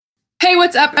Hey,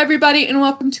 what's up, everybody, and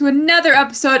welcome to another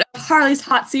episode of Harley's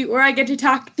Hot Seat, where I get to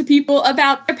talk to people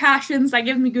about their passions that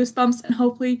give me goosebumps and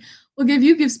hopefully will give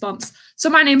you goosebumps. So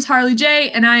my name's Harley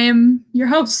J, and I am your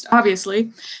host,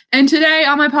 obviously. And today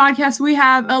on my podcast, we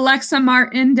have Alexa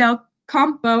Martin Del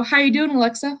Campo. How you doing,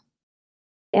 Alexa?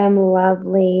 I'm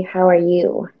lovely. How are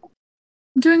you?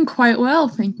 I'm doing quite well,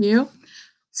 thank you.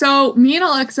 So me and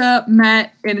Alexa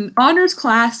met in an honors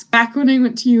class back when I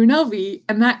went to UNLV,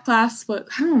 and that class was,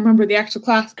 I don't remember the actual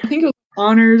class. I think it was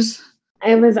honors.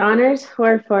 It was honors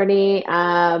 440,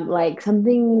 like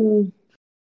something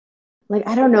like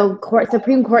I don't know,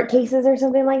 Supreme Court cases or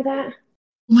something like that.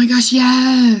 Oh my gosh,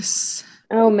 yes.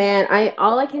 Oh man,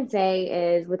 all I can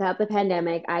say is without the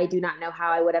pandemic, I do not know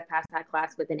how I would have passed that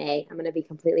class with an A. I'm gonna be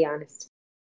completely honest.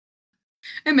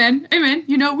 Amen. Amen.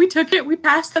 You know, we took it, we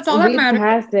passed, that's all that matters. We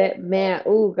passed it, man.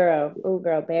 Ooh girl,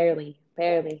 barely.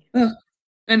 Ugh.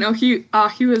 And oh, he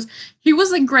was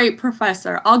a great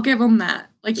professor. I'll give him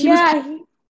that. Like he was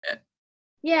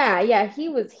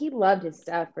he loved his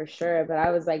stuff for sure, but I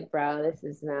was like, bro, this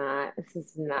is not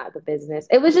the business.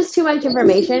 It was just too much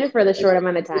information for the short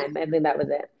amount of time. I think that was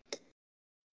it.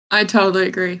 I totally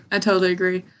agree.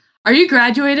 Are you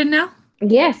graduated now?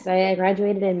 Yes, I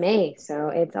graduated in May, so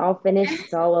it's all finished,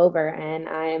 it's all over, and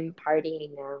I'm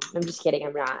partying now. I'm just kidding,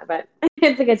 I'm not, but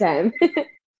it's a good time.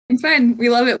 It's fine. We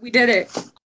love it. We did it.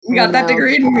 We got that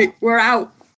degree and we're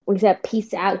out. We said,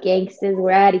 peace out, gangsters. We're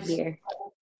out of here.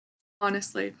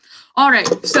 Honestly. All right.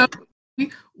 So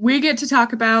we get to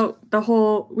talk about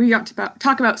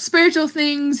talk about spiritual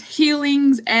things,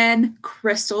 healings, and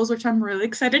crystals, which I'm really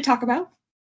excited to talk about.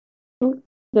 So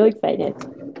excited.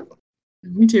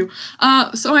 Me too.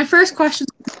 So my first question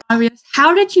is obvious.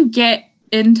 How did you get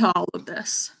into all of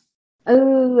this?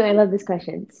 Oh, I love this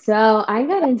question. So I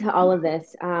got into all of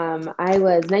this. I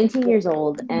was 19 years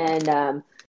old, and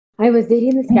I was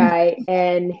dating this guy,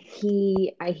 and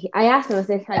I asked him, I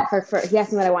said, like, he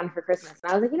asked me what I wanted for Christmas,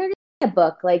 and I was like,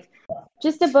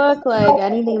 just a book, like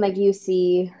anything like you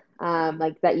see,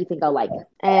 like that you think I'll like,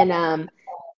 and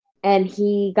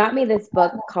he got me this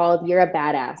book called You're a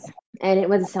Badass. And it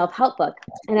was a self-help book.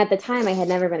 And at the time, I had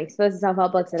never been exposed to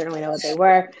self-help books. I didn't really know what they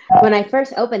were. When I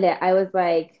first opened it, I was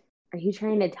like, are you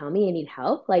trying to tell me I need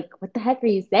help? Like, what the heck are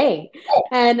you saying?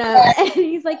 And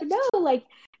he's like, no, like,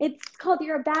 it's called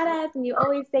You're a Badass, and you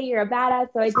always say you're a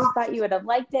badass, so I just thought you would have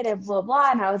liked it, and blah, blah.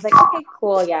 And I was like, okay,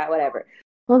 cool, yeah, whatever.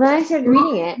 Well, then I started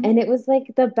reading it, and it was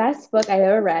like the best book I've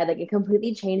ever read. Like, it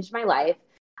completely changed my life.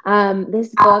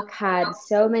 This book had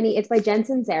so many, it's by Jen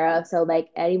Sincero. So like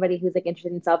anybody who's like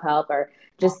interested in self-help or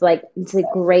just like, it's a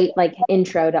great like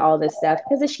intro to all this stuff.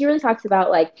 Because she really talks about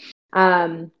like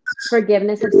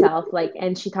forgiveness of self, like,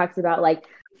 and she talks about like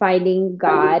finding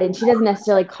God, and she doesn't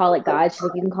necessarily call it God. She's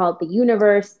like, you can call it the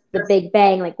universe, the Big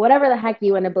Bang, like whatever the heck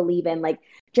you want to believe in, like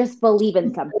just believe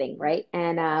in something, right?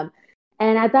 And at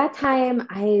that time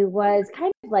I was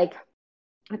kind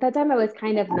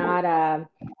of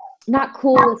not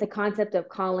cool with the concept of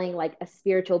calling like a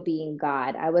spiritual being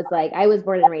God. I was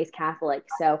born and raised Catholic.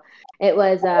 So it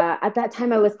was, at that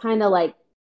time I was kind of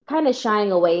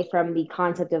shying away from the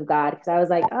concept of God. Cause I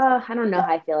was like, oh, I don't know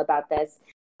how I feel about this.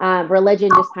 Religion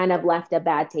just kind of left a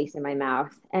bad taste in my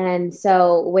mouth. And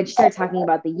so when she started talking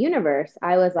about the universe,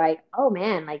 I was like, oh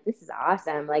man, like this is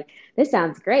awesome. Like this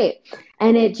sounds great.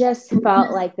 And it just felt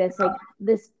like this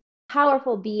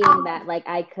powerful being that like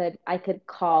I could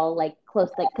call like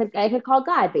close, like I could call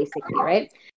God basically, right?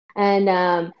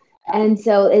 And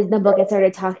so in the book, I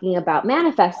started talking about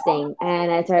manifesting,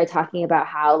 and I started talking about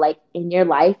how like in your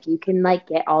life you can like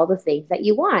get all the things that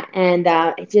you want, and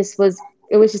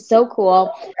it was just so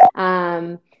cool.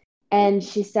 And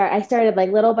I started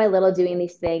like little by little doing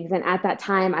these things, and at that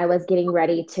time I was getting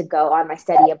ready to go on my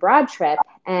study abroad trip,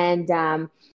 and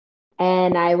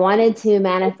I wanted to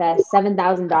manifest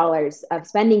 $7,000 of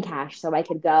spending cash so I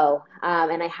could go.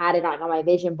 And I had it on my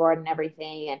vision board and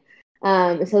everything.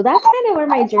 And so that's kind of where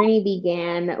my journey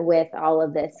began with all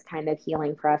of this kind of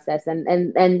healing process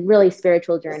and really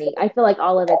spiritual journey. I feel like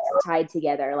all of it's tied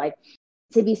together. Like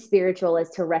to be spiritual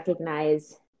is to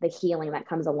recognize the healing that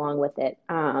comes along with it.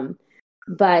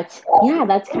 But yeah,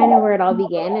 that's kind of where it all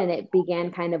began. And it began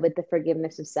kind of with the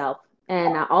forgiveness of self.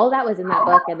 And all that was in that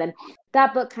book. And then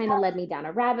that book kind of led me down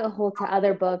a rabbit hole to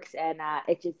other books. And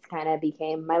it just kind of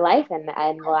became my life. And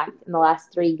in the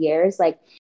last 3 years, like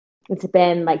it's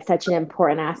been like such an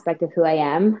important aspect of who I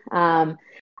am. As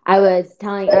I was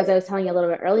telling you a little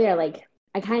bit earlier, like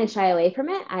I kind of shy away from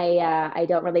it. I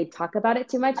don't really talk about it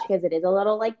too much because it is a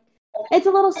little like it's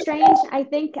a little strange. I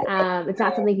think it's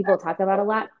not something people talk about a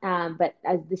lot. But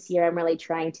as this year, I'm really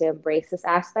trying to embrace this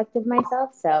aspect of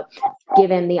myself. So,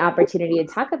 given the opportunity to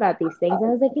talk about these things, I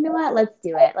was like, you know what? Let's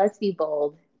do it. Let's be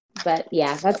bold. But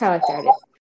yeah, that's how I started.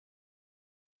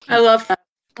 I love that.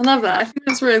 I love that. I think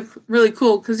that's really, really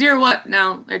cool. Because you're what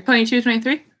now? Like 22,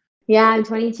 23? Yeah, I'm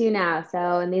 22 now.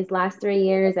 So in these last 3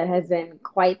 years, it has been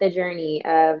quite the journey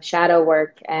of shadow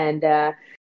work and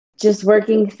just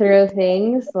working through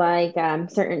things like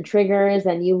certain triggers.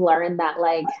 And you learn that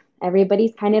like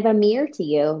everybody's kind of a mirror to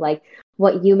you. Like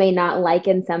what you may not like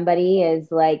in somebody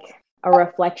is like a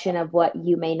reflection of what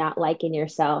you may not like in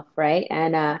yourself, right?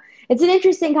 And it's an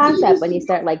interesting concept when you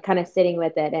start like kind of sitting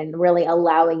with it and really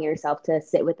allowing yourself to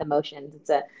sit with emotions. It's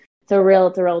a real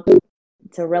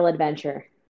adventure.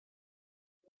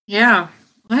 Yeah.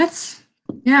 What?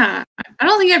 Yeah. I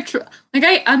don't think like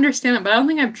I understand it, but I don't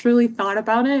think I've truly thought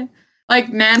about it. Like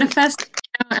manifest,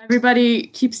 everybody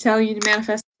keeps telling you to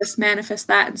manifest this, manifest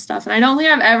that and stuff. And I don't think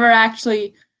I've ever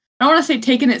actually, I don't want to say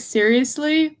taken it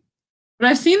seriously, but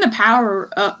I've seen the power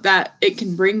that it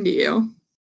can bring to you.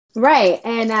 Right.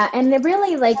 And it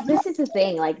really like this is the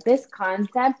thing, like this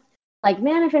concept, like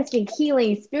manifesting,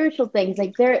 healing, spiritual things,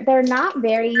 like they're not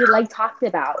very like talked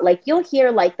about. Like you'll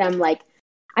hear like them like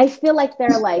I feel like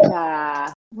they're like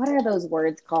what are those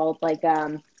words called? Like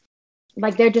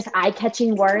they're just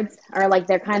eye-catching words or like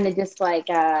they're kind of just like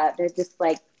they're just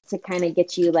like to kind of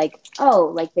get you like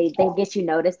oh like they get you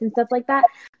noticed and stuff like that,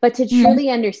 but to truly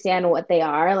understand what they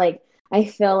are, like I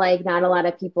feel like not a lot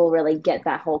of people really get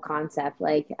that whole concept.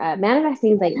 Like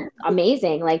manifesting is like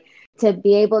amazing, like to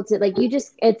be able to like you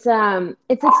just it's like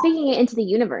speaking it into the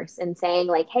universe and saying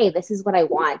like hey, this is what I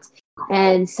want.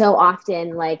 And so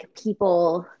often like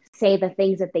people say the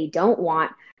things that they don't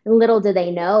want, little do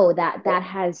they know that that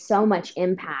has so much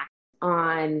impact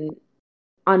on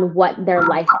what their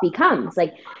life becomes.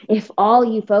 Like if all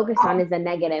you focus on is the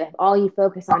negative, if all you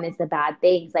focus on is the bad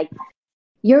things, like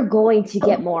you're going to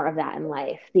get more of that in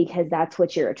life because that's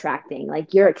what you're attracting.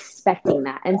 Like you're expecting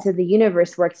that. And so the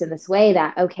universe works in this way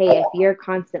that okay, if you're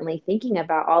constantly thinking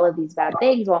about all of these bad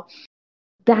things, well,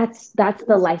 that's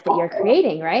the life that you're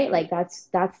creating, right? Like that's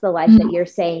the life that you're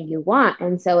saying you want.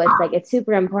 And so it's like it's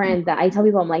super important that I tell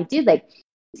people, I'm like, dude, like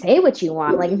say what you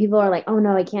want. Like and people are like, oh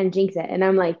no, I can't jinx it. And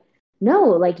I'm like, no,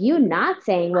 like you not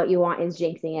saying what you want is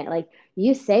jinxing it. Like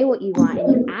you say what you want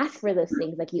and you ask for those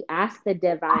things. Like you ask the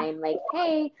divine, like,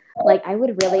 hey, like I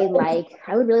would really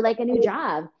like a new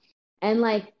job. And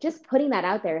like just putting that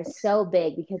out there is so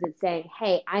big because it's saying,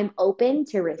 hey, I'm open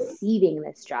to receiving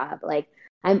this job. Like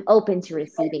I'm open to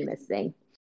receiving this thing.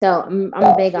 So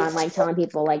I'm big on like telling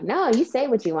people like, no, you say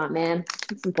what you want, man.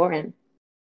 It's important.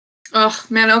 Oh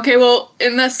man, okay, well,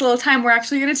 in this little time, we're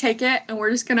actually gonna take it and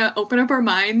we're just gonna open up our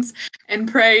minds and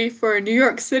pray for a New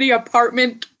York City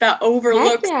apartment that Heck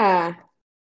overlooks yeah.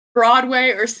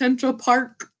 Broadway or Central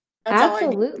Park. That's all I need.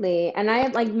 Absolutely. And I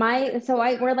like my so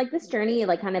I where like this journey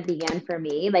like kind of began for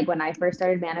me, like when I first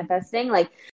started manifesting, like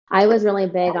I was really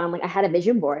big on like I had a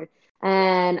vision board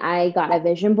and I got a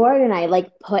vision board and I like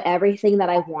put everything that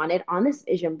I wanted on this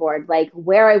vision board, like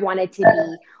where I wanted to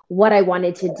be, what I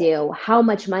wanted to do, how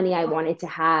much money I wanted to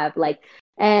have, like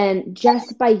and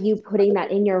just by you putting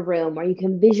that in your room where you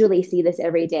can visually see this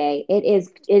every day, it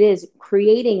is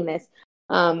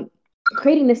um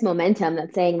creating this momentum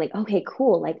that's saying like okay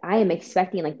cool, like I am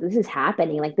expecting like this is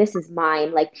happening, like this is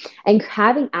mine, like and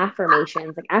having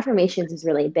affirmations, like affirmations is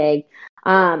really big,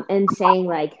 and saying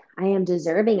like I am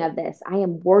deserving of this, I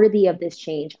am worthy of this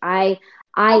change, I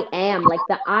am, like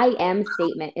the I am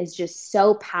statement is just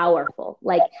so powerful.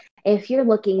 Like if you're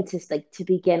looking to like to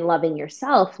begin loving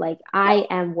yourself, like I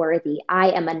am worthy, I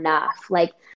am enough,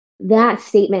 like that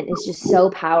statement is just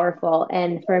so powerful.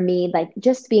 And for me, like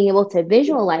just being able to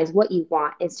visualize what you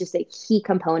want is just a key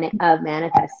component of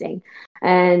manifesting.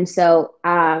 And so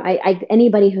I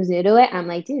anybody who's new to it, I'm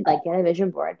like, dude, like get a vision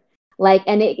board. Like,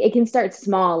 and it can start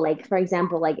small. Like, for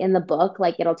example, like in the book,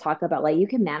 like it'll talk about like you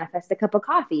can manifest a cup of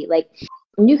coffee. Like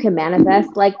you can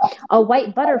manifest like a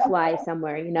white butterfly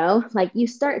somewhere, you know, like you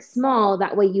start small.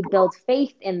 That way you build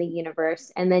faith in the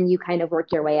universe and then you kind of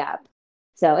work your way up.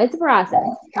 So it's a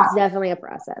process. It's definitely a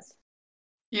process.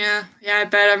 Yeah, yeah, I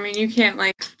bet. I mean, you can't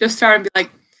like just start and be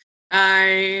like,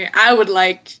 I would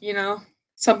like,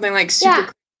 something like super Yeah,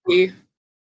 crazy.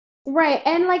 right.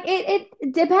 And like it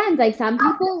depends. Like some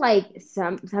people like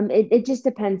it just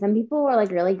depends. Some people are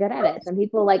like really good at it. Some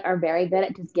people like are very good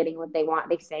at just getting what they want.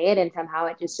 They say it and somehow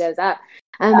it just shows up.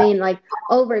 I mean, like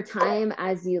over time,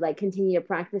 as you like continue to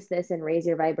practice this and raise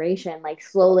your vibration, like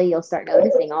slowly you'll start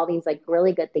noticing all these like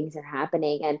really good things are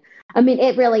happening. And I mean,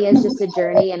 it really is just a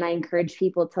journey. And I encourage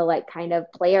people to like kind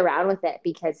of play around with it,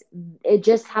 because it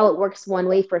just how it works one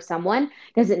way for someone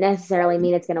doesn't necessarily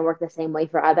mean it's going to work the same way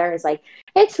for others. Like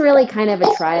it's really kind of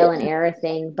a trial and error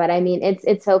thing. But I mean,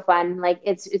 it's so fun. Like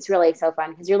it's really so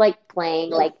fun because you're like playing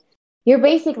like you're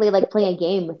basically like playing a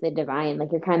game with the divine.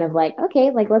 Like you're kind of like, okay,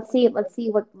 like let's see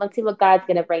what God's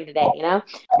gonna bring today, you know?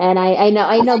 And I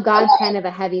know God's kind of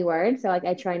a heavy word, so like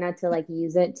I try not to like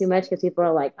use it too much because people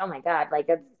are like, oh my God, like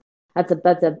that's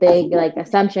a big like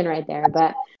assumption right there.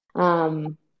 But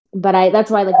I that's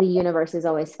why like the universe is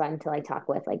always fun to like talk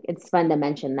with. Like it's fun to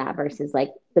mention that versus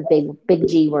like the big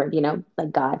G word, you know,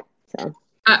 like God. So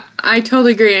I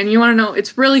totally agree. And you want to know,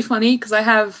 it's really funny because I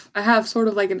have sort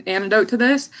of like an antidote to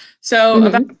this. So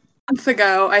about a month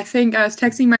ago, I think I was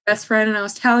texting my best friend and I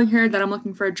was telling her that I'm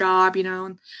looking for a job, you know,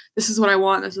 and this is what I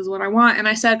want, this is what I want. And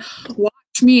I said,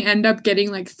 watch me end up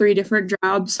getting like 3 different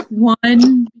jobs.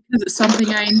 One because it's something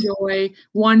I enjoy,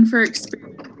 one for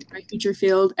experience in my future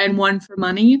field, and one for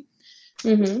money.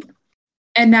 And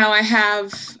now I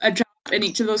have a job in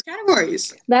each of those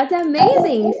categories. That's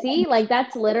amazing. See, like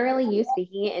that's literally you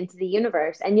speaking it into the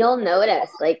universe. And you'll notice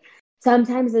like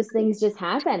sometimes those things just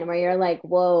happen where you're like,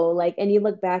 whoa, like, and you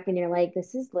look back and you're like,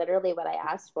 this is literally what I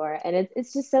asked for. And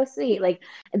it's just so sweet. Like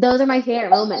those are my favorite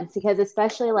moments because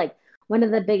especially like one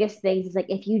of the biggest things is like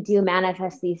if you do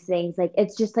manifest these things, like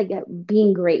it's just like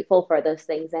being grateful for those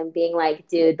things and being like,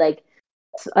 dude, like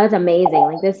that's amazing.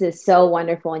 Like this is so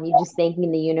wonderful. And you just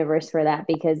thanking the universe for that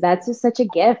because that's just such a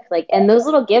gift. Like, and those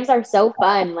little gifts are so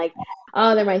fun. Like,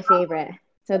 oh, they're my favorite.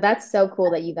 So that's so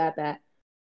cool that you got that.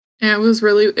 And it was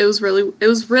really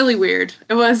weird.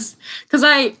 It was because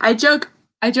I joke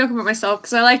about myself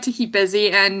because I like to keep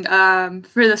busy, and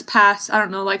for this past, I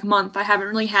don't know, like month, I haven't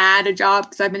really had a job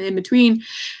because I've been in between,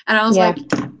 and I was like,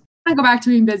 I go back to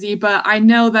being busy, but I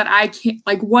know that I can't,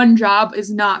 like one job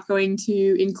is not going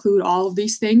to include all of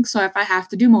these things. So if I have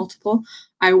to do multiple,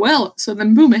 I will. So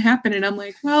then boom, it happened. And I'm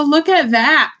like, well, look at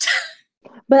that.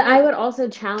 But I would also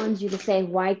challenge you to say,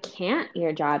 why can't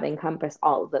your job encompass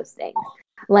all of those things?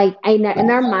 Like in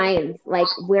our minds, like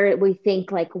where we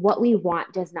think like what we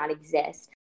want does not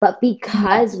exist. But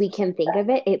because we can think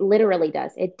of it, it literally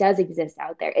does. It does exist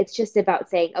out there. It's just about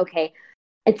saying, okay,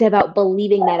 it's about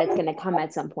believing that it's going to come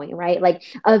at some point, right? Like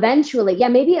eventually, yeah,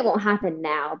 maybe it won't happen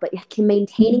now, but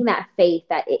maintaining that faith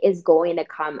that it is going to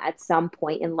come at some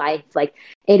point in life, like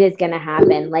it is going to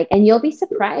happen, like, and you'll be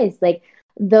surprised, like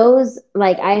those,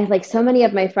 like I like so many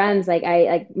of my friends, like I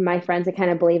like my friends that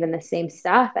kind of believe in the same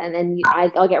stuff, and then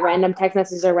I'll get random text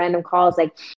messages or random calls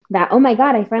like that. Oh my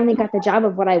God, I finally got the job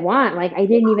of what I want. Like I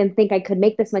didn't even think I could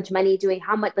make this much money doing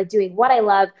doing what I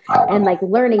love and like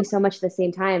learning so much at the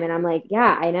same time. And I'm like,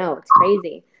 yeah, I know, it's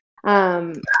crazy.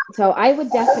 So I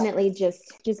would definitely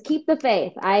just keep the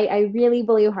faith. I really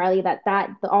believe, Harley, that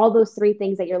all those 3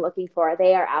 things that you're looking for,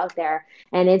 they are out there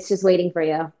and it's just waiting for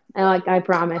you. I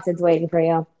promise it's waiting for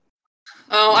you.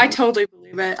 Oh, I totally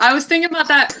believe it. I was thinking about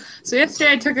that. So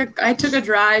yesterday I took a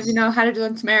drive, you know, had to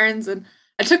do some errands, and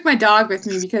I took my dog with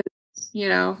me because, you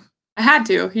know, I had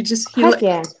to. He Heck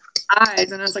yeah.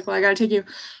 eyes, and I was like, well, I gotta take you.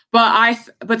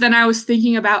 But then I was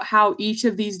thinking about how each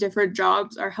of these different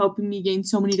jobs are helping me gain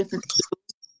so many different skills,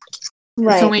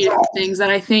 right. So many different things that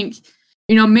I think,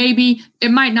 you know, maybe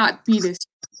it might not be this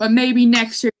year, but maybe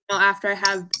next year, you know, after I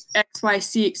have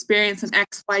XYZ experience and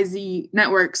XYZ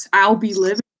networks, I'll be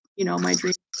living, you know, my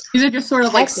dream. These are just sort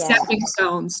of like stepping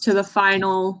stones to the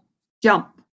final jump.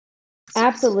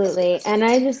 Absolutely. And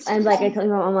I'm like I told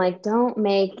you, I'm like, don't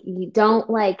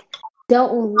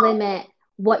limit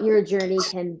what your journey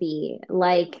can be.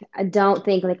 Like don't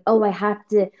think like, oh, I have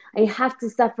to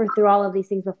suffer through all of these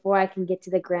things before I can get to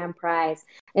the grand prize.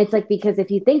 It's like, because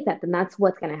if you think that, then that's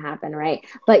what's going to happen, right?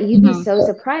 But you'd be so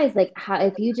surprised, like how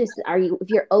if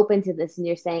you're open to this and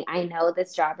you're saying, I know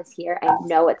this job is here, I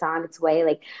know it's on its way,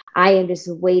 like I am just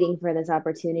waiting for this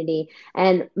opportunity.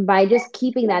 And by just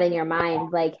keeping that in your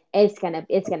mind, like it's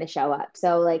gonna show up.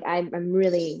 So like I'm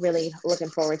really, really looking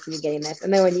forward to you getting this.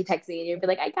 And then when you text me and you'll be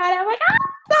like, I got it, I'm like,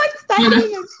 so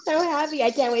exciting. I'm so happy.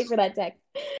 I can't wait for that text.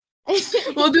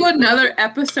 We'll do another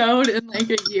episode in like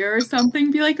a year or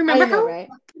something. Be like, remember how right?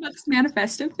 about this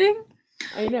manifestive thing?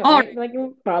 I know. Right? Like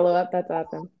follow up. That's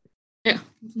awesome. Yeah,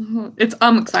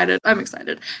 I'm excited.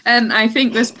 And I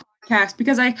think this podcast,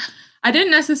 because I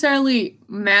didn't necessarily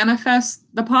manifest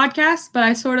the podcast, but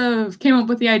I sort of came up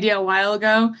with the idea a while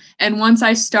ago. And once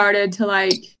I started to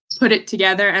like put it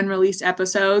together and release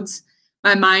episodes,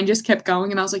 my mind just kept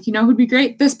going, and I was like, you know who'd be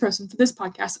great? This person for this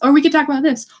podcast, or we could talk about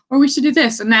this, or we should do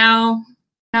this. And now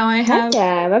I have. Heck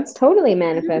yeah, that's totally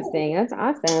manifesting. That's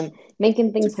awesome.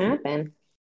 Making things happen.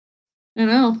 I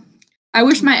know. I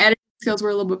wish my editing skills were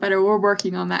a little bit better. We're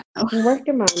working on that now. You're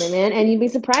working on it, man. And you'd be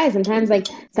surprised. Sometimes like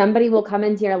somebody will come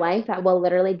into your life that will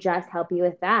literally just help you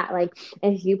with that. Like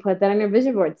if you put that on your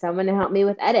vision board, someone to help me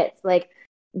with edits, like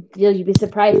you'd be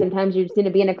surprised. Sometimes you're just going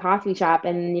to be in a coffee shop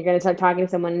and you're going to start talking to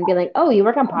someone and be like, oh, you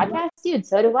work on podcasts? Dude,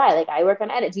 so do I. Like I work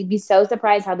on edits. You'd be so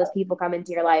surprised how those people come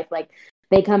into your life. Like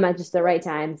they come at just the right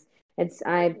times. It's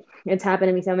happened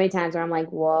to me so many times where I'm like,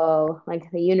 whoa,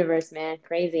 like the universe, man,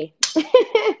 crazy.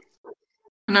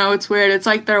 No, it's weird. It's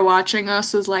like they're watching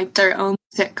us as like their own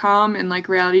sitcom and like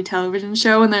reality television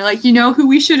show, and they're like, you know who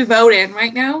we should vote in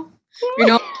right now? You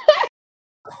know.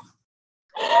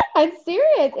 I'm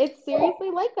serious. It's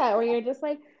seriously like that, where you're just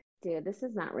like, dude, this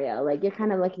is not real. Like you're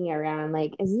kind of looking around,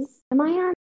 like, is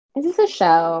this a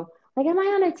show? Like, am I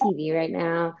on a TV right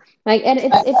now? Like, and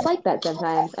it's like that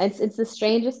sometimes. It's the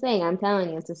strangest thing. I'm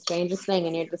telling you, it's the strangest thing,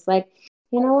 and you're just like,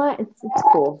 you know what? It's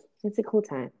cool. It's a cool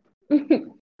time.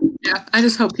 Yeah, I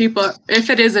just hope people, if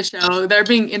it is a show, they're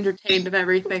being entertained of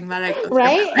everything that I go through.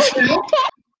 Right?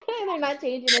 They're not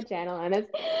changing the channel on us.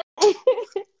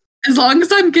 As long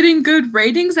as I'm getting good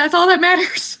ratings, that's all that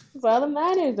matters. That's all that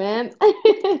matters, man.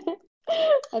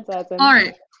 That's awesome. All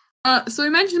right. So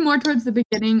we mentioned more towards the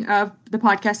beginning of the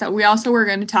podcast that we also were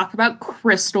going to talk about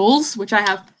crystals, which I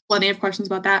have plenty of questions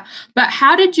about that. But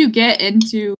how did you get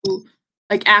into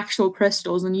like actual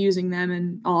crystals and using them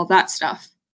and all of that stuff?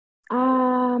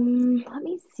 Let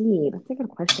me see. That's a good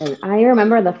question. I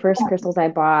remember the first crystals I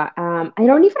bought. I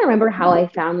don't even remember how I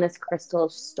found this crystal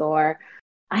store.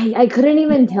 I couldn't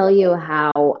even tell you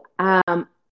how.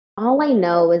 All I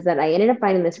know is that I ended up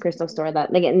finding this crystal store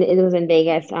that like it was in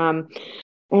Vegas.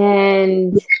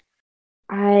 And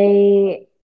I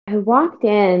walked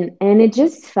in and it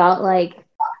just felt like,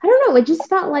 I don't know, it just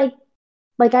felt like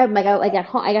at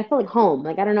home. I felt like home.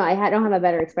 Like I don't know. I don't have a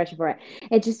better expression for it.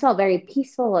 It just felt very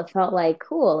peaceful. It felt like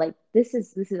cool. Like this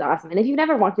is awesome. And if you've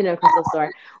never walked into a crystal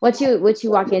store, what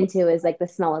you walk into is like the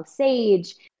smell of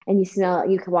sage, and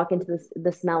you can walk into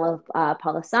the smell of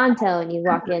Palo Santo, and you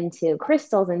walk into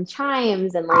crystals and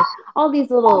chimes and like all these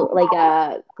little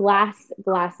like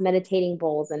glass meditating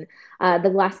bowls and the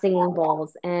glass singing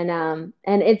bowls, and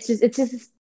it's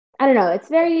just I don't know. It's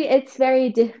very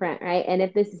different, right? And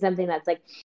if this is something that's like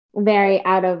very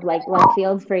out of like left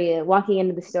field for you, walking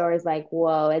into the store is like,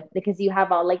 whoa, it's because you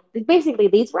have all like basically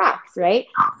these rocks, right?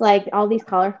 Like all these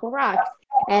colorful rocks.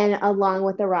 And along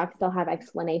with the rocks, they'll have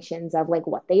explanations of like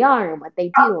what they are and what they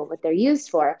do and what they're used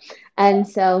for. And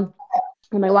so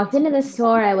when I walked into the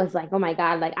store, I was like, oh my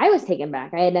God, like I was taken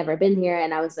back. I had never been here.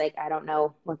 And I was like, I don't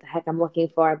know what the heck I'm looking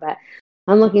for, but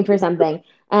I'm looking for something.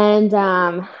 And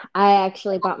I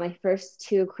actually bought my first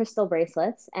 2 crystal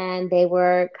bracelets, and they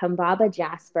were Kambaba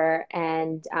Jasper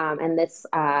and this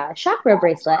chakra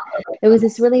bracelet. It was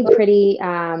this really pretty,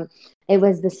 it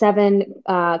was the 7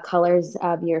 colors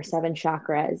of your 7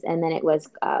 chakras, and then it was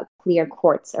clear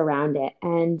quartz around it.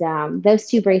 And those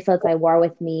 2 bracelets I wore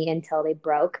with me until they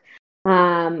broke.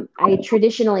 I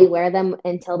traditionally wear them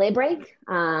until they break,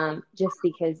 just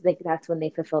because that's when they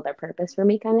fulfill their purpose for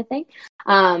me, kind of thing.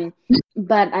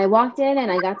 But I walked in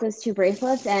and I got those 2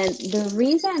 bracelets, and the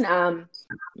reason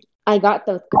I got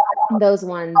those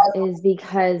ones is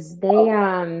because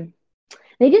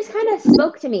they just kind of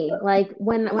spoke to me. Like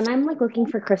when I'm like looking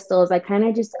for crystals, I kind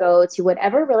of just go to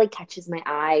whatever really catches my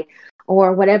eye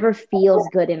or whatever feels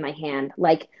good in my hand.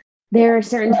 Like there are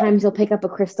certain times you'll pick up a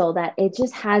crystal that it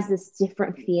just has this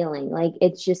different feeling. Like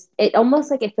it almost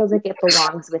like it feels like it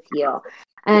belongs with you.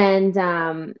 And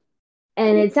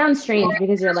it sounds strange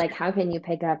because you're like, how can you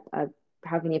pick up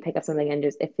something and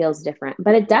just it feels different?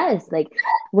 But it does. Like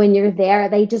when you're there,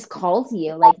 they just call to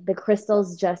you. Like the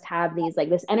crystals just have these like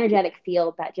this energetic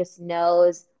field that just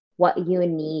knows what you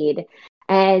need.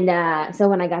 And so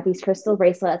when I got these crystal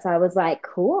bracelets, I was like,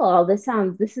 cool, this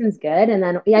sounds good. And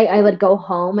then I would go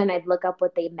home and I'd look up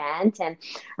what they meant. And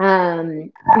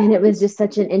it was just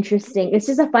it's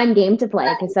just a fun game to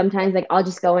play, because sometimes like I'll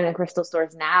just go into crystal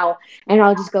stores now and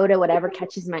I'll just go to whatever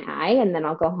catches my eye, and then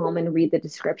I'll go home and read the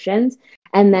descriptions.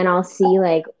 And then I'll see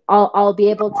like, I'll be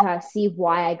able to see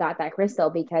why I got that crystal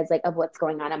because like of what's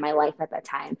going on in my life at that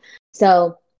time.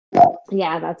 So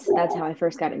yeah, that's how I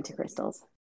first got into crystals.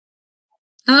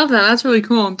 I love that. That's really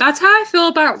cool. That's how I feel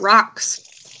about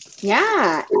rocks.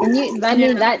 Yeah, and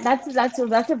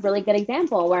that's a really good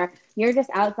example where you're just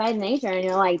outside nature and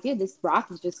you're like, dude, this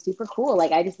rock is just super cool.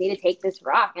 Like, I just need to take this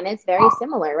rock. And it's very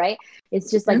similar, right?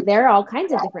 It's just like there are all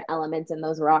kinds of different elements in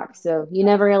those rocks. So you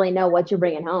never really know what you're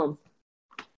bringing home.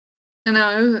 I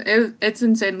know it's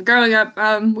insane. Growing up,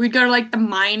 we'd go to like the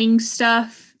mining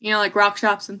stuff, like rock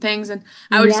shops and things, and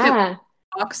I would just get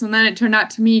rocks, and then it turned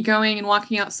out to me going and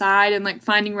walking outside and like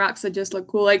finding rocks that just look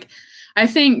cool. Like, I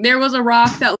think there was a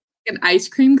rock that looked like an ice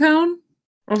cream cone,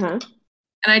 and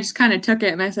I just kind of took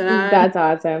it and I said, "That's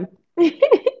awesome." It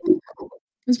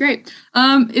was great.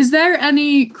 Is there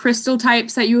any crystal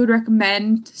types that you would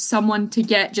recommend someone to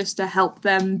get just to help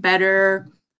them better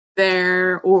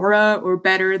their aura or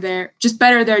better their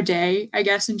day, I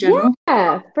guess, in general?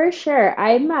 Yeah, for sure.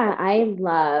 I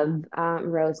love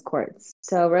rose quartz.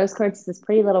 So rose quartz is this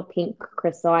pretty little pink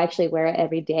crystal. I actually wear it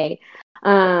every day.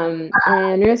 And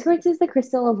rose quartz is the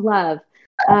crystal of love.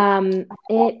 It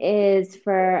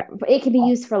can be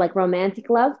used for like romantic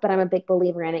love, but I'm a big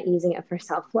believer in it using it for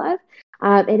self-love.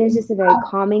 It is just a very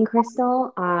calming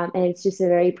crystal, and it's just a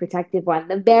very protective one.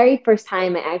 The very first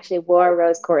time I actually wore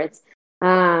rose quartz,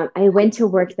 I went to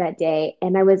work that day,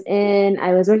 and I was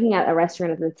working at a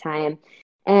restaurant at the time,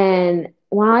 and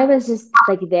while I was just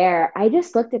like there, I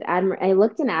just looked in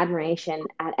admiration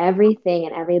at everything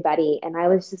and everybody, and I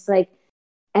was just like,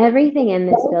 everything in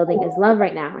this building is love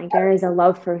right now. Like, there is a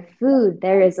love for food,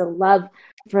 there is a love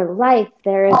for life,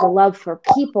 there is a love for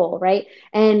people, right?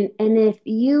 And if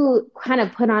you kind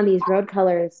of put on these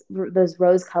those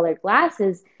rose colored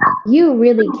glasses, you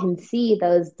really can see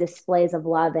those displays of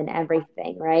love in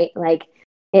everything, right? Like,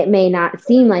 it may not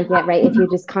seem like it, right, if you're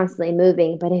just constantly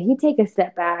moving, but if you take a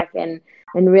step back and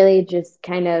really just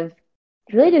kind of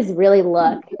really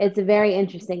look, it's a very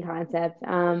interesting concept.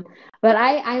 But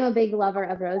I'm a big lover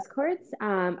of rose quartz.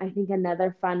 I think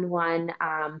another fun one,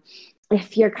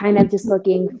 if you're kind of just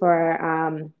looking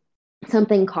for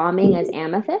something calming, is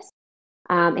amethyst.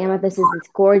 Amethyst is this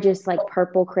gorgeous like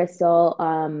purple crystal.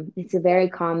 It's a very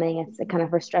calming. It's a kind of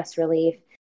for stress relief.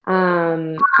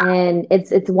 And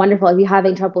it's wonderful if you're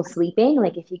having trouble sleeping.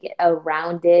 Like, if you get a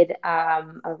rounded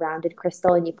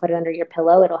crystal and you put it under your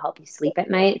pillow, it'll help you sleep at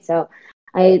night. So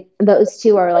those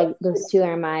two are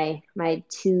my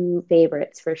two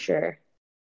favorites for sure.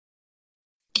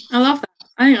 I love that.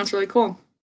 I think that's really cool.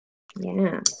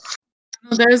 Yeah.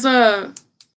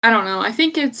 I don't know. I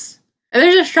think there's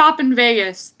a shop in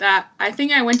Vegas that I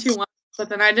think I went to once, but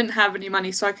then I didn't have any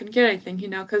money, so I couldn't get anything,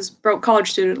 because broke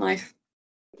college student life.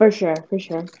 For sure.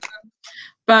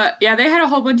 But yeah, they had a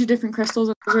whole bunch of different crystals,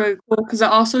 and it was really cool because it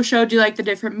also showed you like the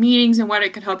different meanings and what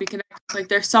it could help you connect. Like,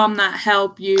 there's some that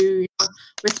help you,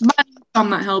 with money, some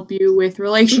that help you with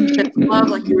relationships, love,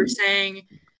 like you were saying.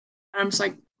 And I'm just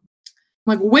like,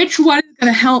 which one is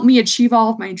going to help me achieve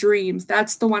all of my dreams?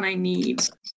 That's the one I need.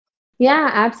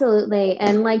 Yeah, absolutely.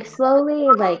 And like slowly,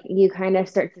 like you kind of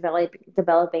start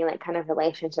developing like kind of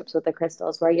relationships with the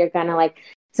crystals where you're gonna like,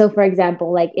 so for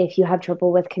example, like if you have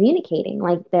trouble with communicating,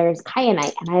 like there's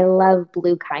kyanite, and I love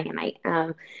blue kyanite.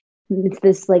 It's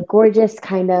this like gorgeous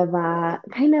kind of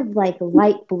like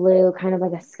light blue, kind of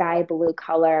like a sky blue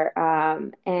color.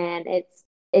 And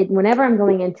whenever I'm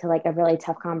going into like a really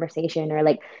tough conversation, or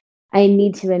like I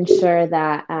need to ensure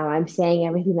that I'm saying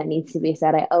everything that needs to be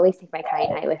said, I always take my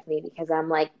kyanite with me, because I'm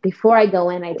like, before I go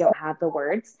in, I don't have the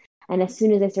words. And as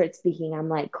soon as I start speaking, I'm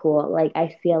like, cool. Like,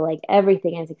 I feel like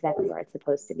everything is exactly where it's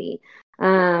supposed to be.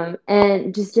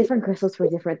 And just different crystals for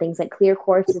different things. Like, clear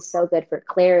quartz is so good for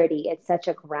clarity. It's such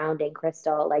a grounding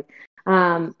crystal. Like,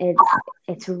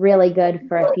 it's really good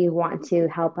for if you want to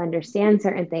help understand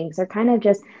certain things, or kind of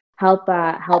just help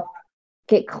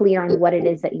get clear on what it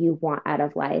is that you want out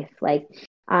of life, like,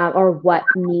 or what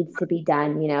needs to be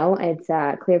done. It's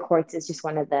clear quartz is just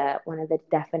one of the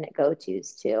definite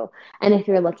go-tos too. And if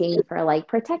you're looking for like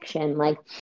protection, like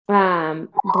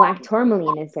black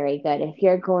tourmaline is very good if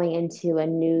you're going into a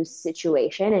new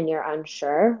situation and you're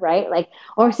unsure, right? Like,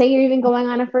 or say you're even going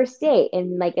on a first date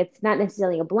and like it's not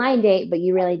necessarily a blind date, but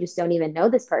you really just don't even know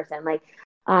this person. Like,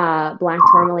 black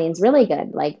tourmaline is really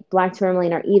good. Like, black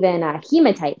tourmaline, or even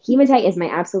hematite. Hematite is my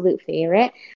absolute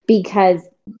favorite because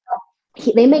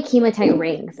they make hematite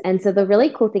rings. And so the really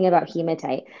cool thing about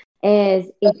hematite is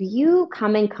if you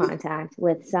come in contact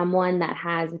with someone that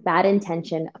has bad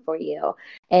intention for you,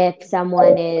 if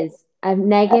someone is a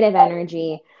negative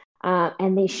energy,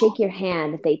 and they shake your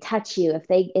hand, if they touch you,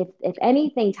 if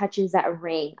anything touches that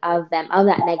ring of that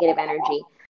negative energy,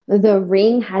 the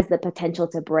ring has the potential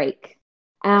to break.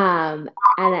 And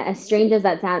as strange as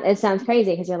that sounds, it sounds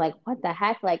crazy because you're like, what the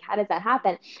heck? Like, how does that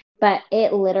happen? But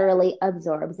it literally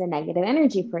absorbs the negative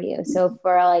energy for you. So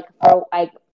for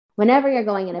whenever you're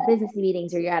going into business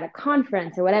meetings or you're at a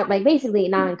conference or whatever, like basically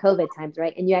not in COVID times,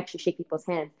 right? And you actually shake people's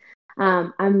hands.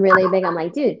 I'm really big. I'm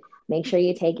like, dude, make sure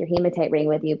you take your hematite ring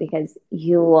with you, because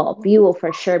you will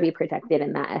for sure be protected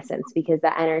in that essence, because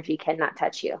that energy cannot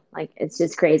touch you. Like, it's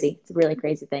just crazy. It's a really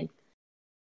crazy thing.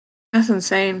 That's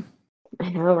insane.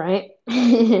 I know, right?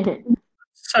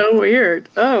 So weird.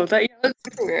 Oh, that's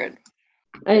super weird.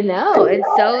 I know.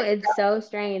 It's so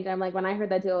strange. I'm like, when I heard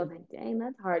that too, I was like, dang,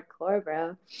 that's hardcore,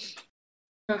 bro.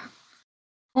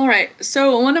 All right.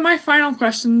 So one of my final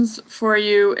questions for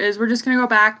you is, we're just gonna go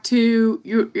back to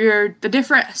the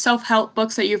different self-help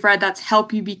books that you've read that's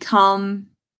helped you become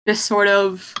this sort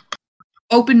of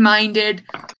open-minded,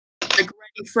 like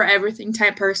ready for everything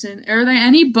type person. Are there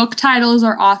any book titles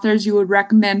or authors you would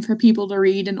recommend for people to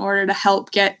read in order to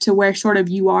help get to where sort of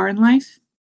you are in life?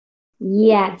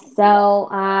 Yes. So,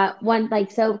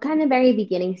 so kind of very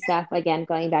beginning stuff. Again,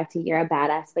 going back to "You're a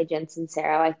Badass" by Jen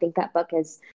Sincero. I think that book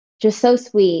is just so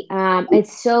sweet.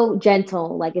 It's so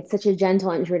gentle. Like, it's such a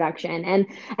gentle introduction, and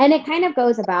it kind of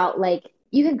goes about, like,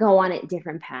 you can go on it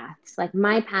different paths. Like,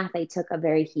 my path, I took a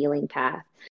very healing path.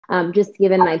 Just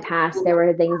given my past, there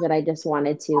were things that I just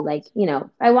wanted to, like,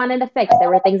 I wanted to fix. There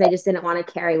were things I just didn't want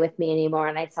to carry with me anymore,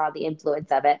 and I saw the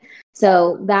influence of it.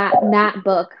 So that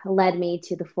book led me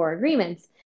to the Four Agreements,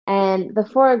 and the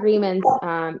Four Agreements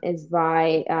is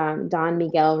by Don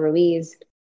Miguel Ruiz,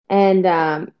 and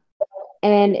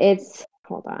it's,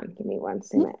 hold on, give me one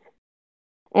second.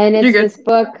 And it's this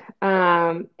book.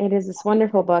 It is this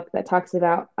wonderful book that talks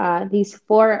about these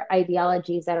four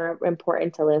ideologies that are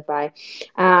important to live by,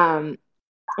 and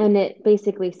it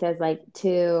basically says,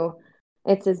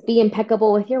 it says, be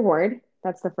impeccable with your word.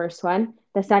 That's the first one.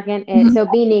 The second is, so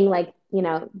meaning, like,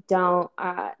 don't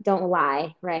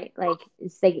lie, right? Like,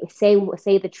 say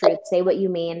the truth, say what you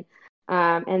mean.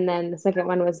 And then the second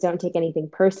one was, don't take anything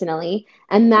personally.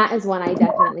 And that is one I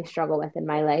definitely struggle with in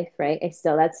my life, right?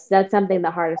 That's something,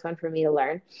 the hardest one for me to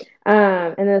learn.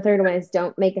 And then the third one is,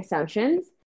 don't make assumptions.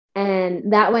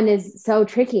 And that one is so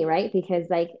tricky, right? Because,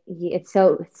 like, it's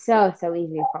so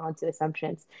easy to fall into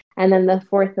assumptions. And then the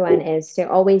fourth one is to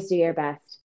always do your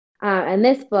best. And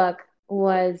this book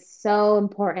was so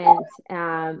important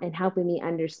in helping me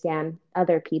understand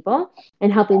other people,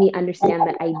 and helping me understand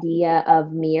the idea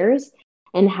of mirrors,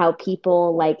 and how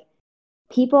people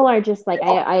are just like,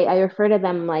 I refer to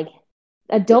them like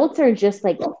adults are just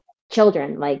like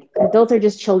children. Like, adults are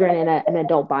just children in an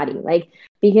adult body. Like,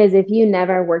 because if you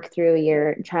never work through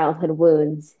your childhood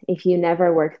wounds, if you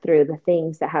never work through the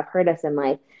things that have hurt us in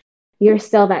life, you're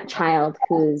still that child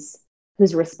who's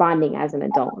responding as an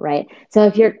adult, right? So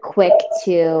if you're quick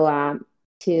to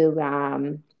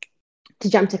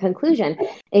jump to conclusion,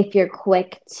 if you're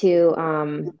quick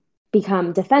to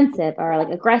become defensive or like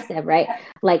aggressive, right?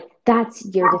 Like, that's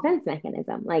your defense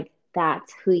mechanism. Like,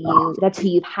 that's who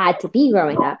you've had to be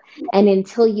growing up. And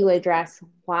until you address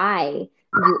why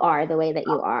you are the way that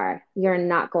you are, you're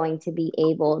not going to be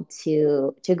able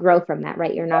to grow from that,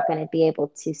 right? You're not going to be able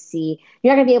to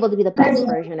be the best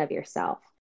version of yourself.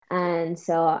 And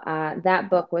so that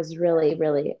book was really,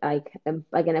 really like an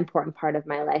important part of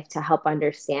my life to help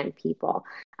understand people.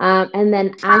 And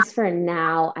then, as for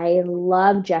now, I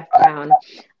love Jeff Brown.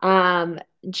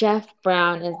 Jeff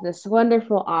Brown is this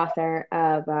wonderful author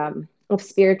of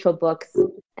spiritual books.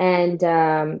 And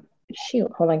shoot,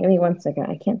 hold on, give me one second.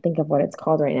 I can't think of what it's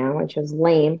called right now, which is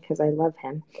lame because I love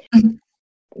him.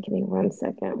 Give me one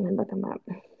second. I'm gonna look him up.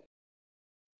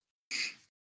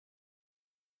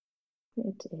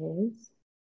 It is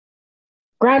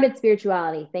Grounded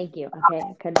Spirituality. Thank you. Okay,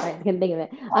 I couldn't think of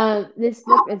it. This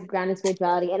book is Grounded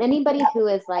Spirituality, and anybody who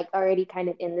is like already kind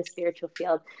of in the spiritual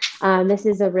field, this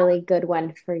is a really good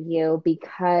one for you,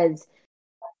 because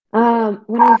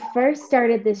when I first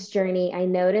started this journey, I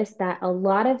noticed that a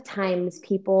lot of times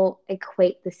people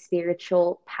equate the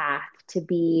spiritual path to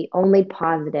be only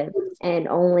positive and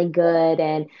only good,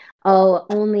 and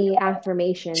only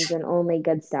affirmations and only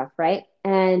good stuff, right?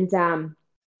 And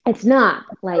it's not.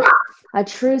 Like, a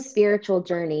true spiritual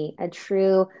journey, a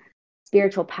true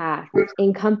spiritual path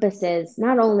encompasses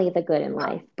not only the good in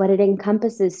life, but it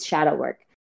encompasses shadow work.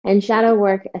 And shadow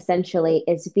work essentially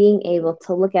is being able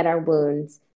to look at our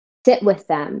wounds, sit with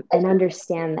them and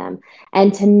understand them,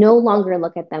 and to no longer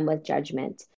look at them with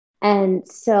judgment. And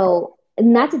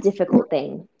that's a difficult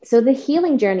thing. So the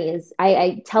healing journey is,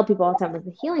 I tell people all the time, like,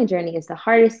 the healing journey is the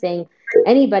hardest thing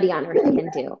anybody on earth can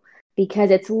do,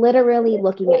 because it's literally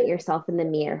looking at yourself in the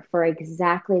mirror for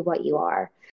exactly what you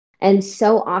are. And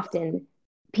so often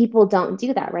people don't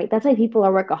do that, right? That's why people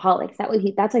are workaholics.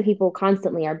 That's why people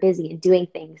constantly are busy and doing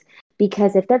things,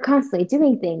 because if they're constantly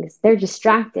doing things, they're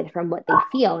distracted from what they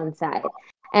feel inside.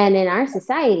 And in our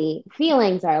society,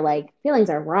 feelings are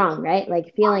wrong, right?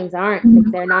 Like feelings aren't,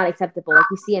 like they're not acceptable. Like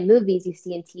you see in movies, you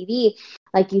see in TV,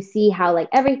 like you see how like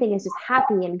everything is just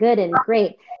happy and good and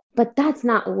great, but that's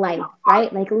not life,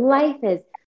 right? Like life is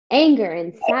anger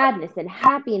and sadness and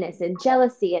happiness and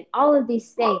jealousy and all of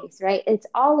these things, right? It's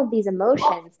all of these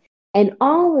emotions, and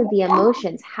all of the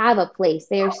emotions have a place.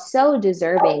 They are so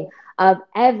deserving of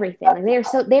everything. Like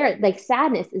they're like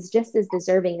sadness is just as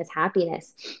deserving as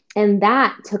happiness. And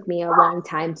that took me a long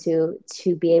time to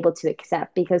be able to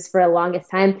accept, because for the longest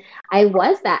time I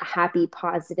was that happy,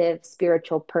 positive,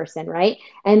 spiritual person, right?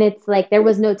 And it's like there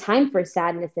was no time for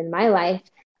sadness in my life.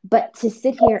 But to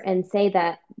sit here and say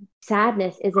that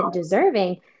sadness isn't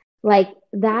deserving, like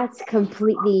that's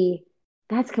completely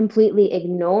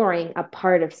ignoring a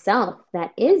part of self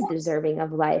that is deserving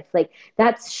of life. Like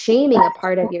that's shaming a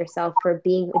part of yourself for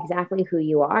being exactly who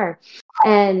you are.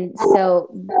 And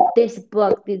so this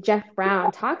book, the Jeff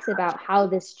Brown, talks about how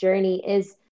this journey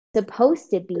is supposed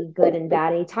to be good and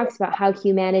bad. And he talks about how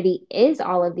humanity is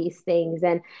all of these things.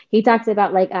 And he talks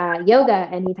about like yoga,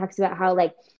 and he talks about how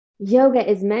like yoga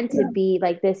is meant to be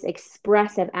like this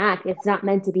expressive act. It's not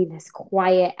meant to be this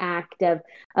quiet act of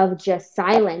just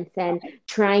silence and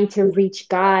trying to reach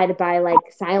God by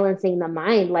like silencing the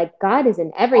mind. Like God is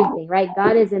in everything, right?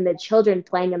 God is in the children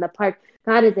playing in the park.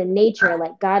 God is in nature.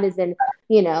 Like God is in,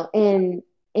 in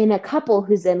a couple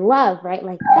who's in love, right?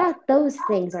 Like that, those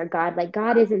things are God. Like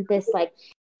God isn't this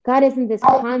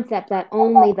concept that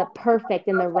only the perfect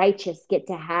and the righteous get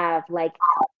to have. Like,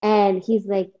 and he's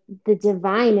like, the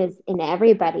divine is in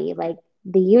everybody. Like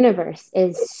the universe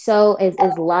is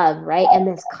love, right? And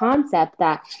this concept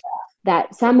that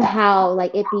somehow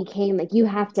like it became like you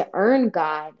have to earn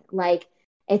God, like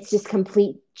it's just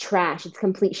complete trash. It's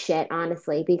complete shit,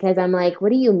 honestly, because I'm like,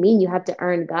 what do you mean you have to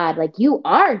earn God? Like you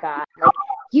are God. Like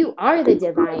you are the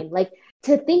divine. Like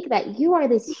to think that you are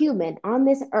this human on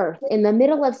this earth in the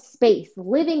middle of space,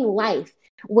 living life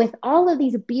with all of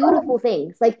these beautiful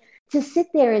things, like to sit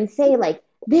there and say like,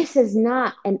 this is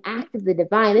not an act of the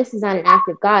divine, this is not an act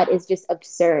of God, is just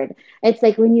absurd. It's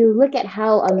like when you look at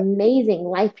how amazing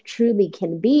life truly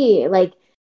can be, like,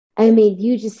 I mean,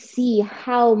 you just see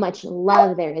how much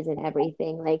love there is in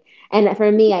everything. Like, and for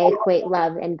me, I equate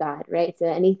love and God, right? So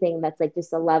anything that's like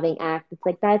just a loving act, it's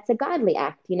like that's a godly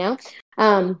act, you know?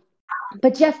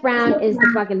 But Jeff Brown is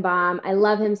the fucking bomb. I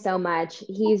love him so much.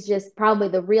 He's just probably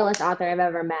the realest author I've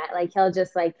ever met. Like he'll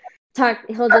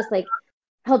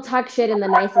talk shit in the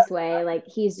nicest way. Like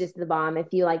he's just the bomb. If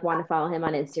you like want to follow him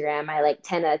on Instagram, I like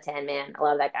 10 out of 10, man. I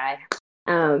love that guy.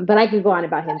 But I could go on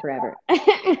about him forever.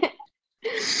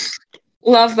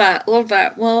 Love that. Love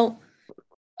that. Well,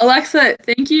 Alexa,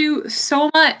 thank you so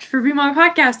much for being on my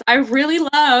podcast. I really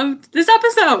loved this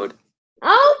episode.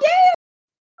 Oh, damn.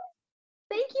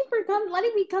 Thank you for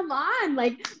letting me come on.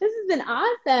 Like, this has been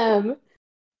awesome.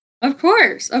 Of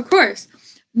course. Of course.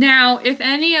 Now, if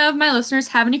any of my listeners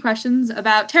have any questions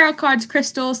about tarot cards,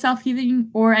 crystals,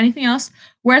 self-healing, or anything else,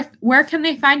 where can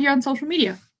they find you on social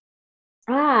media?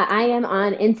 I am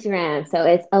on Instagram. So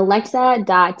it's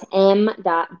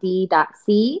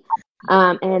alexa.m.d.c.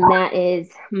 And that is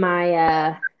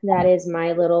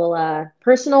my little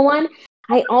personal one.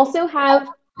 I also have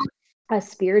a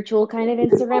spiritual kind of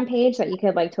Instagram page that you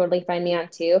could like totally find me on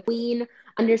too.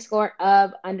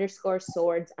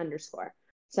 Queen_of_swords_.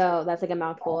 So that's like a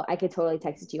mouthful. I could totally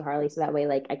text it to you, Harley, so that way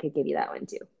like I could give you that one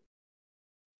too.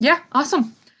 Yeah,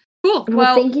 awesome. Cool.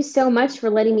 Well, thank you so much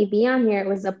for letting me be on here. It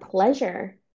was a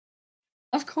pleasure.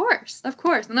 Of course. Of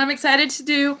course. And I'm excited to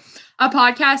do a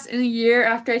podcast in a year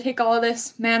after I take all of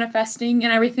this manifesting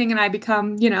and everything and I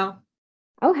become,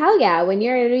 Oh, hell yeah. When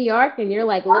you're in New York and you're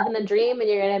like living the dream and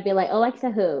you're going to be like,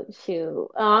 Alexa who? Shoot.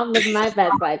 Oh, I'm living my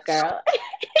best life, girl.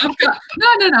 No.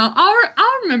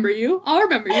 I'll remember you. I'll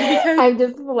remember you because I'm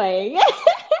just playing.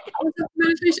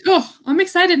 Oh, I'm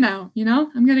excited now.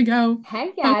 I'm going to go.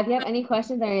 Heck yeah. If you have any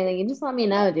questions or anything, you just let me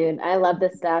know, dude. I love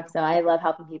this stuff. So I love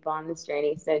helping people on this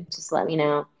journey. So just let me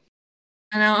know.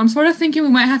 I know. I'm sort of thinking we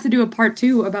might have to do a part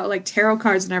 2 about like tarot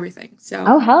cards and everything. So.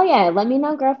 Oh, hell yeah. Let me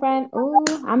know, girlfriend. Ooh,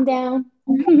 I'm down.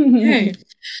 Yay.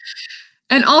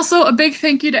 And also a big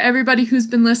thank you to everybody who's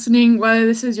been listening, whether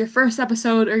this is your first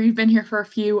episode or you've been here for a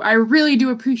few. I really do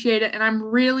appreciate it, and I'm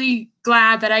really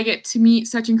glad that I get to meet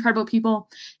such incredible people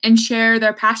and share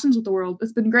their passions with the world.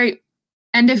 It's been great.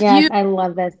 And I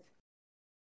love this.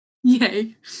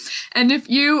 Yay. And if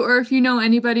you know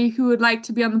anybody who would like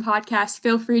to be on the podcast,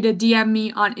 feel free to DM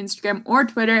me on Instagram or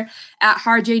Twitter at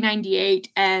harj98,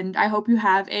 and I hope you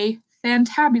have a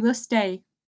fantabulous day.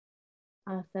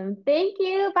 Awesome. Thank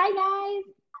you. Bye, guys.